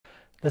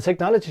The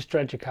technology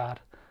strategy card,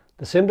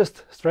 the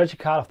simplest strategy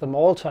card of them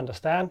all to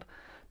understand,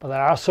 but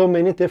there are so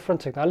many different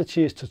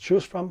technologies to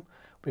choose from.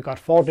 We got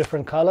 4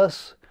 different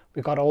colors,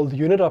 we got all the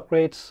unit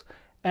upgrades,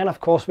 and of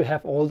course we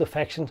have all the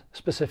faction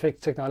specific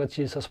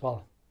technologies as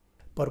well.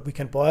 But we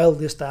can boil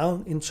this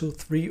down into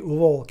 3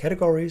 overall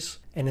categories,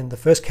 and in the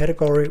first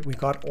category we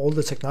got all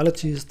the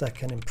technologies that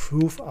can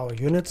improve our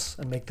units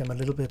and make them a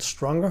little bit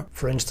stronger.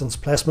 For instance,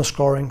 plasma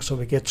scoring, so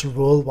we get to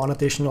roll 1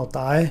 additional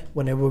die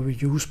whenever we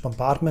use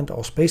bombardment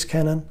or space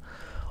cannon,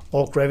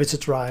 or gravity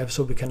drive,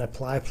 so we can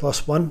apply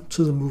 +1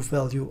 to the move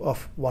value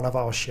of one of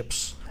our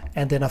ships.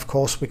 And then of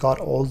course we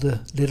got all the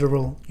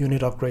literal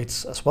unit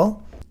upgrades as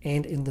well.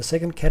 And in the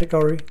second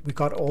category, we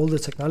got all the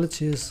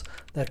technologies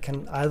that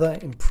can either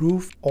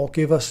improve or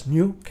give us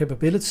new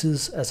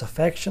capabilities as a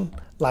faction,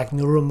 like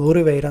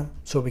Neuromotivator,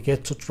 so we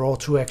get to draw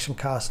 2 action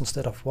cards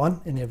instead of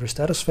 1 in every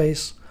status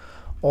phase,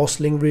 or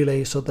Sling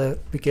Relay, so that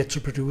we get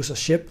to produce a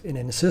ship in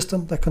any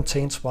system that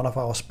contains one of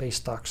our space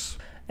stocks.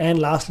 And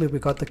lastly, we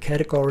got the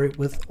category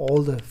with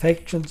all the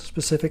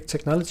faction-specific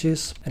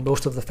technologies, and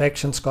most of the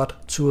factions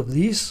got 2 of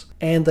these,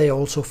 and they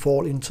also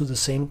fall into the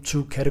same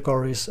 2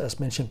 categories as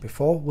mentioned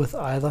before, with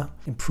either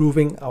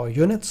improving our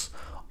units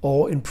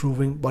or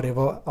improving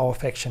whatever our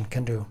faction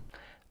can do.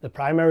 The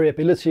primary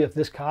ability of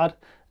this card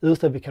is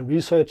that we can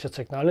research a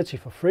technology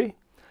for free,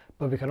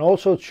 but we can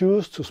also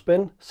choose to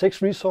spend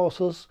 6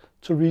 resources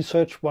to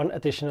research 1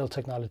 additional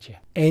technology.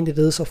 And it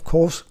is of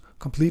course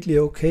completely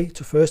okay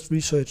to first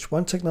research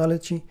 1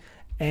 technology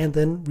and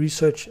then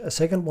research a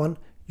second one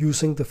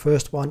using the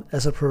first one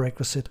as a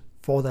prerequisite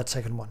for that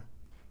second one.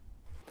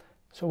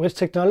 So which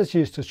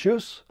technologies to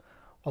choose?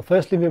 Well,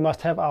 firstly we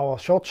must have our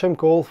short-term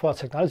goal for a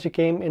technology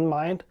game in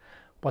mind,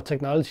 what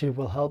technology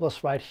will help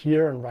us right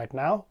here and right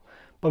now,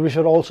 but we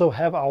should also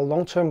have our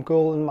long-term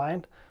goal in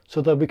mind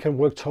so that we can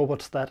work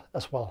towards that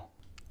as well.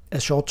 A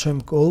short-term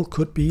goal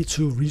could be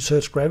to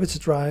research gravity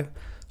drive,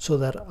 so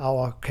that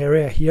our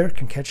carrier here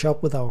can catch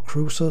up with our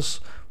cruisers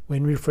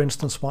when we, for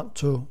instance, want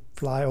to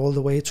fly all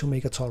the way to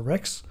Megatol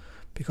Rex,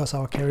 because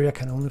our carrier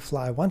can only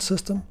fly 1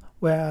 system,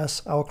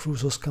 whereas our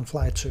cruisers can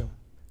fly 2.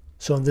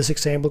 So in this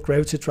example,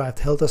 gravity drive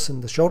held us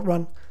in the short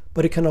run,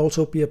 but it can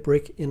also be a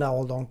brick in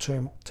our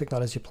long-term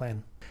technology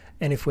plan.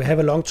 And if we have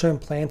a long-term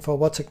plan for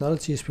what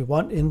technologies we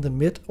want in the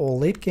mid or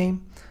late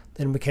game,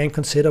 then we can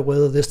consider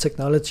whether this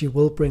technology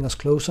will bring us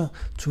closer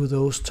to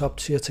those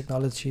top-tier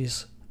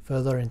technologies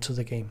further into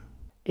the game.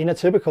 In a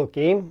typical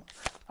game,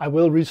 I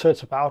will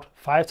research about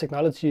 5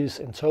 technologies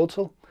in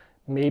total,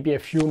 maybe a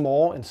few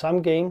more in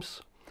some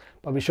games,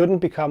 but we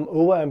shouldn't become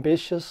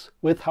over-ambitious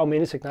with how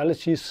many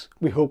technologies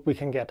we hope we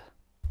can get.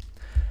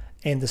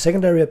 And the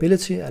secondary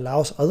ability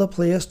allows other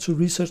players to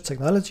research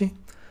technology.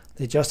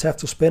 They just have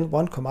to spend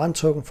 1 command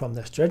token from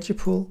their strategy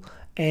pool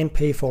and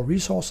pay for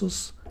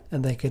resources,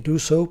 and they can do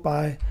so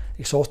by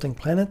exhausting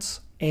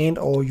planets and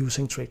or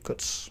using trade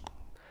goods.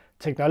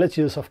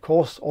 Technology is of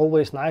course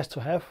always nice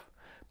to have,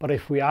 but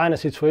if we are in a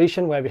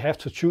situation where we have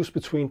to choose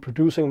between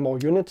producing more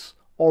units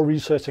or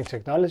researching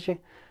technology,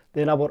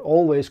 then I would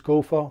always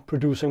go for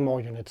producing more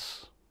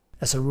units.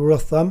 As a rule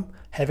of thumb,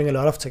 having a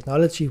lot of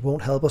technology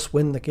won't help us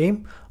win the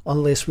game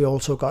unless we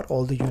also got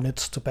all the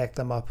units to back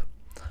them up.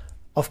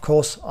 Of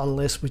course,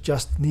 unless we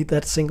just need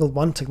that single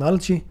 1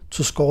 technology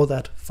to score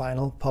that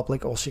final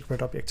public or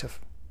secret objective.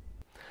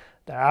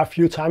 There are a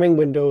few timing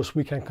windows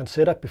we can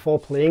consider before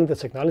playing the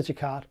technology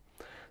card.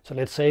 So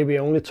let's say we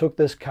only took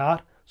this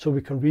card so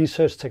we can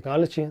research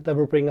technology that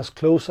will bring us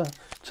closer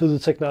to the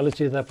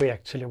technology that we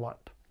actually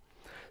want.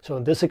 So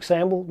in this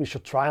example, we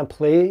should try and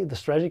play the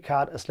strategy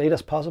card as late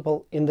as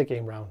possible in the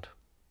game round.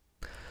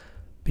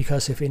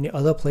 Because if any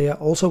other player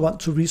also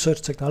wants to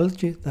research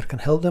technology that can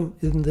help them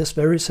in this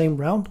very same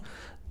round,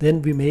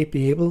 then we may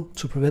be able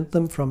to prevent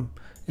them from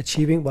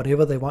achieving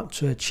whatever they want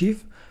to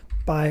achieve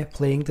by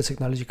playing the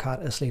technology card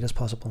as late as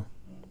possible.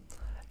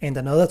 And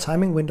another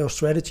timing window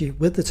strategy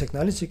with the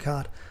technology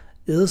card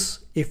is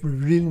if we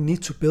really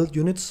need to build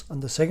units on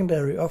the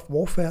secondary of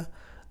warfare,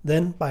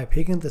 then by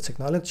picking the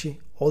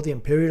technology or the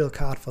Imperial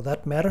card for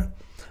that matter,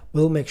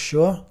 we'll make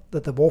sure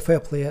that the warfare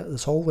player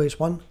is always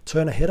 1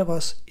 turn ahead of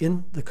us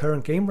in the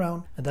current game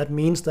round, and that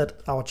means that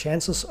our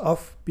chances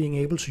of being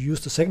able to use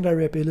the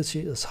secondary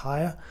ability is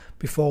higher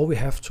before we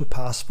have to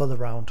pass for the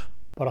round.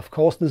 But of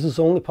course this is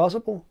only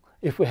possible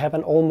if we have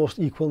an almost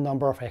equal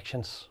number of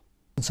actions.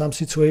 In some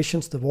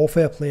situations, the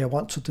warfare player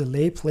wants to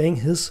delay playing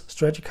his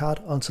strategy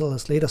card until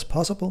as late as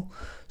possible,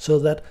 so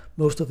that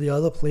most of the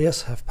other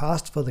players have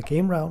passed for the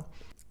game round.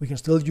 We can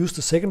still use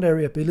the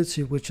secondary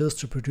ability, which is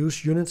to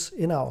produce units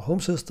in our home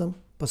system,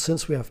 but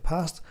since we have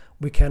passed,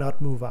 we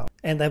cannot move out.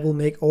 And that will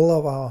make all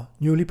of our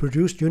newly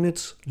produced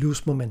units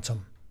lose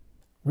momentum.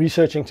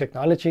 Researching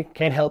technology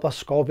can help us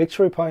score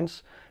victory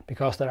points,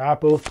 because there are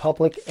both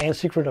public and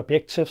secret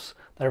objectives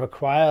that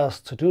require us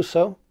to do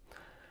so.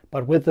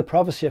 But with the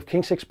Prophecy of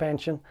Kings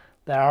expansion,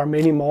 there are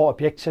many more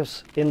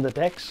objectives in the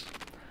decks,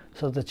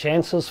 so the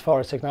chances for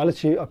a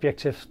technology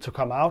objective to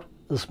come out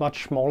is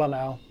much smaller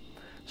now.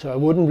 So I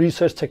wouldn't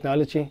research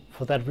technology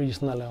for that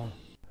reason alone.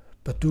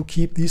 But do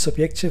keep these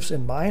objectives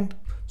in mind,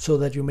 so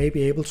that you may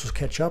be able to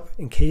catch up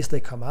in case they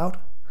come out,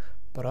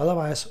 but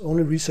otherwise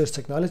only research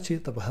technology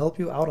that will help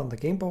you out on the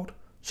game board,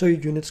 so your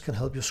units can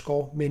help you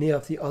score many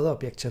of the other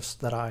objectives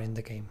that are in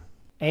the game.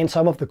 And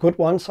some of the good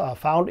ones are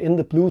found in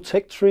the blue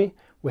tech tree.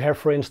 We have,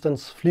 for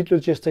instance, fleet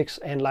logistics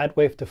and light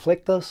wave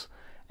deflectors.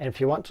 And if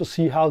you want to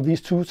see how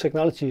these two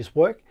technologies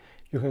work,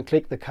 you can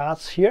click the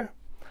cards here.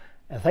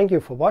 And thank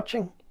you for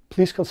watching.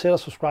 Please consider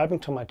subscribing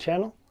to my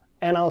channel,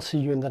 and I'll see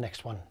you in the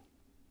next one.